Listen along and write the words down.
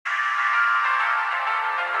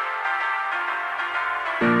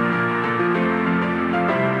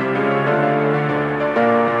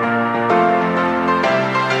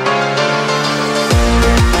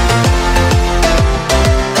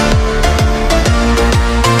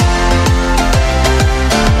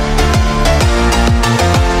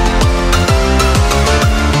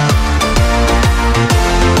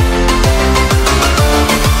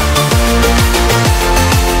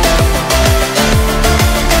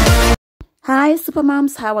Hi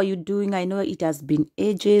supermoms, how are you doing? I know it has been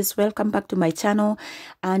ages. Welcome back to my channel,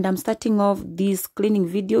 and I'm starting off this cleaning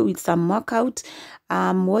video with some workout.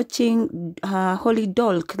 I'm watching Holy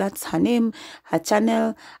Dolk, that's her name, her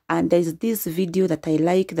channel, and there's this video that I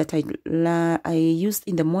like that I used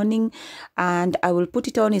in the morning, and I will put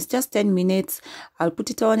it on. It's just 10 minutes. I'll put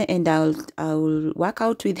it on and I'll work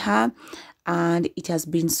out with her. And it has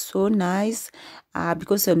been so nice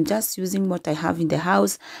because I'm just using what I have in the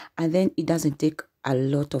house, and then it doesn't take a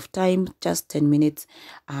lot of time, just 10 minutes,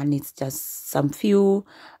 and it's just some few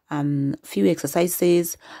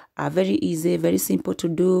exercises, very easy, very simple to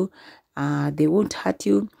do. They won't hurt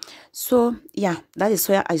you. So yeah, that is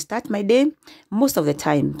where I start my day most of the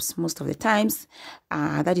times.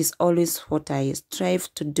 That is always what I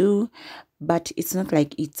strive to do, but it's not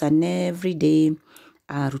like it's an everyday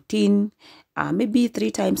routine, maybe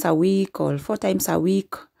 3 times a week or 4 times a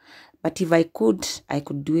week. But if I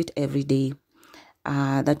could do it every day.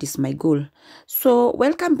 That is my goal. So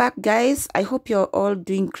welcome back, guys. I hope you're all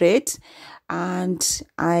doing great, and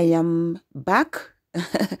I am back.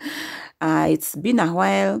 It's been a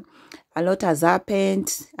while. A lot has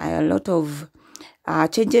happened, a lot of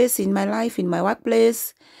changes in my life, in my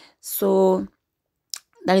workplace. So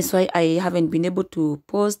that is why I haven't been able to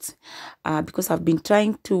post, because I've been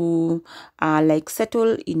trying to like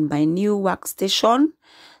settle in my new workstation.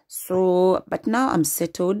 So but now I'm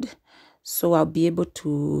settled, so I'll be able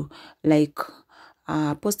to like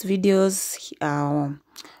post videos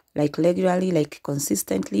like regularly, like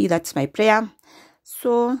consistently. That's my prayer.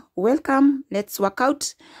 So welcome, let's work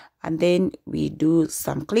out, and then we do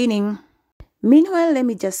some cleaning. Meanwhile, let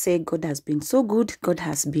me just say God has been so good. God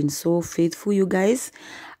has been so faithful, you guys,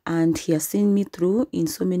 and he has seen me through in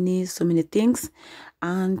so many things,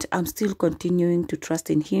 and I'm still continuing to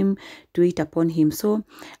trust in him, to wait upon him. So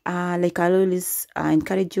like I always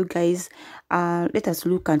encourage you guys, let us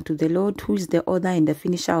look unto the Lord, who is the author and the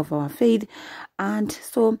finisher of our faith. And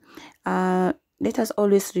so let us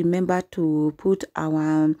always remember to put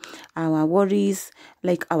our worries,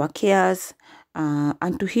 like our cares,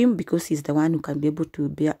 unto him, because he's the one who can be able to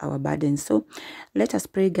bear our burdens. So let us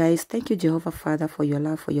pray, guys. Thank you, Jehovah Father, for your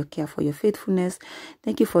love, for your care, for your faithfulness.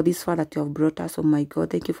 Thank you for this far that you have brought us. Oh my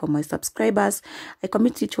God, thank you for my subscribers. I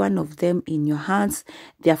commit each one of them in your hands,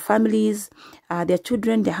 their families, their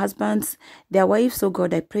children, their husbands, their wives. Oh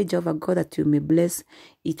God, I pray, Jehovah God, that you may bless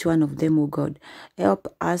each one of them. Oh God, help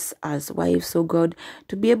us as wives, oh God,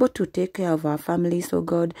 to be able to take care of our families. Oh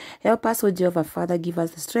God, help us, oh Jehovah Father. Give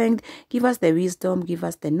us the strength, give us the wisdom, give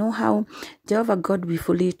us the know-how. Jehovah God, we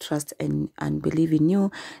fully trust and believe in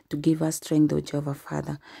you to give us strength, oh Jehovah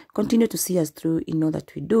Father. Continue to see us through in all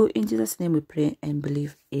that we do. In Jesus' name we pray and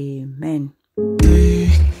believe. Amen.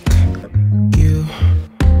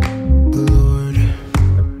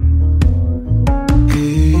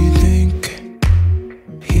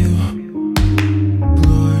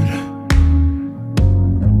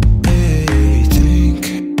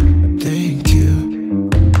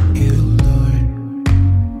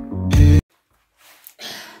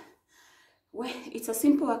 It's a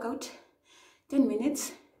simple workout, 10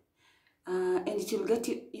 minutes, and it will get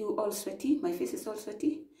you all sweaty. My face is all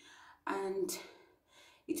sweaty, and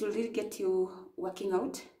it will really get you working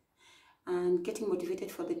out and getting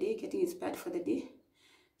motivated for the day, getting inspired for the day.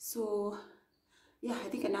 So yeah, I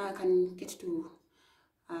think now I can get to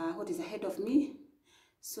what is ahead of me.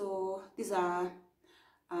 So these are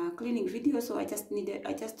cleaning videos, so I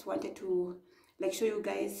just wanted to like show you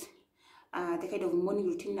guys the kind of morning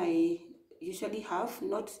routine I usually have.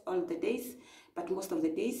 Not all the days, but most of the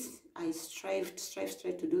days I strive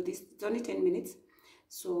to do this. It's only 10 minutes,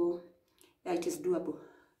 so yeah, it is doable.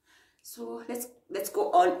 So let's go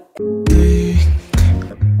on.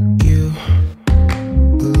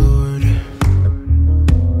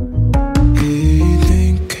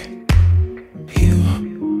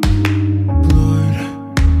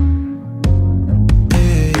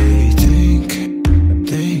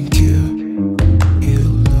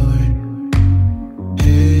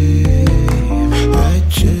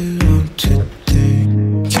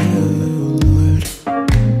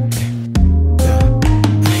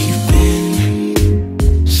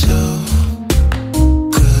 So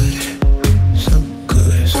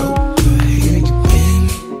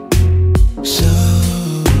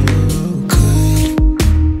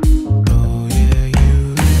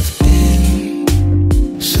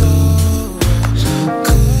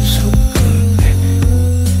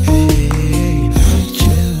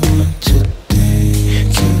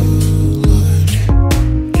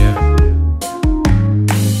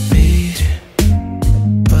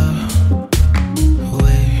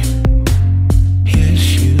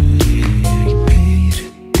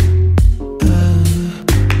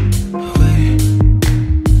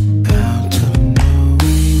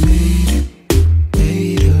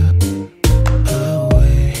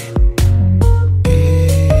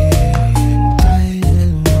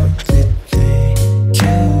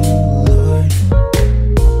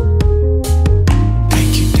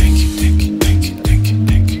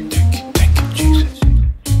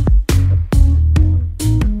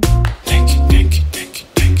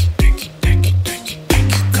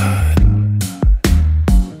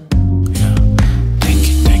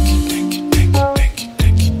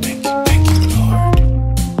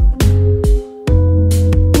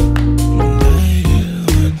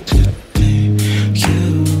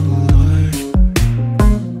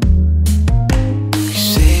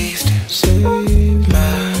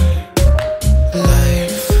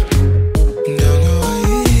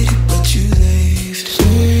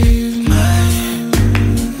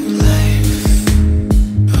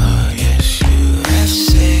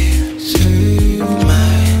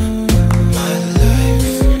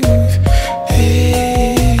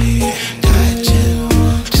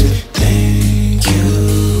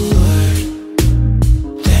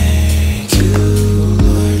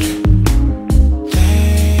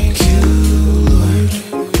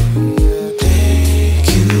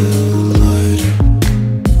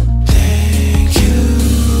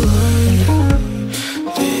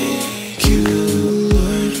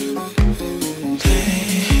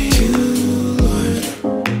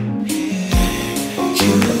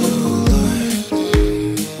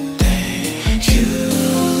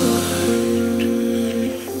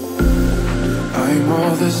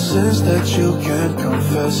the sins that you can't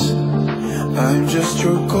confess. I'm just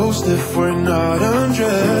your ghost if we're not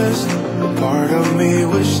undressed. A part of me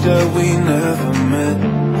wish that we never met,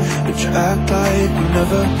 but you act like we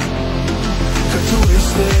never. Got too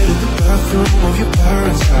wasted in the bathroom of your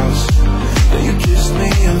parents' house. Then you kissed me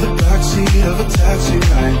in the backseat of a taxi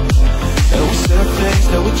ride. And we said things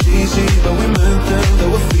that were cheesy, but we meant them.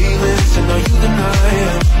 There were feelings, and now you deny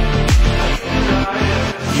it.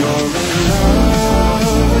 You're in love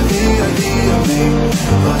with the idea of me,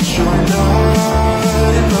 but you're not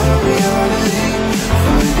in my reality.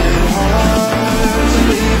 Find it hard to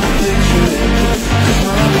even picture it, 'cause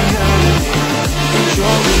my reality ain't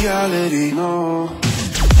your reality, no.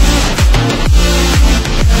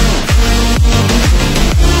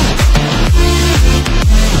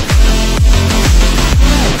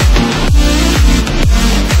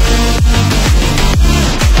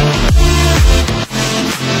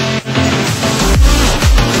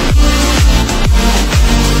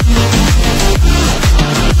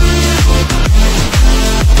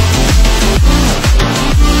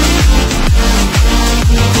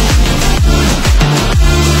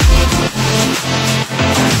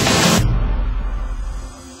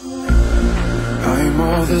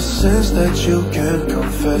 The sins that you can't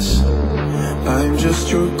confess. I'm just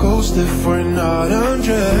your ghost if we're not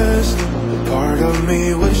undressed. A part of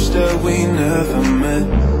me wish that we never met,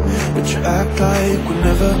 but you act like we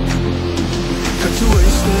never. Got too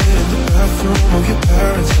wasted in the bathroom of your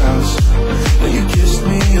parents' house. Then you kissed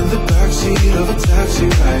me in the backseat of a taxi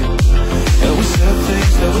ride. And we said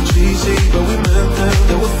things that were cheesy, but we meant them.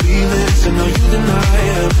 There were feelings, and now you deny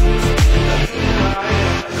them.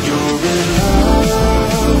 You're in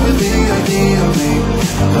love with the idea of me,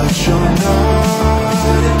 but you're not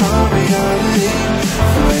in my reality.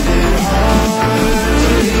 Find it hard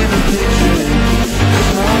to even picture it,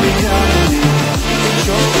 'cause my reality ain't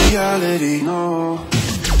your reality, no.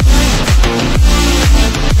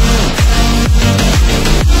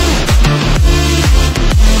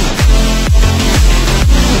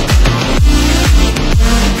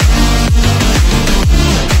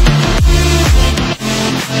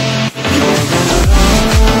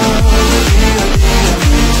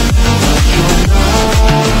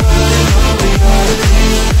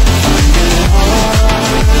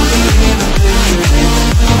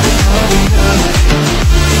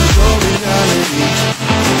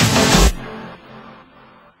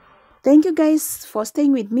 Thank you guys for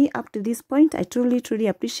staying with me up to this point. I truly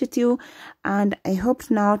appreciate you, and I hope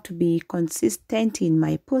now to be consistent in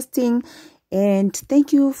my posting. And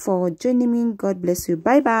thank you for joining me. God bless you.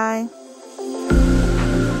 Bye bye.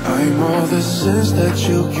 I'm all the sins that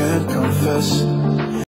you can't confess.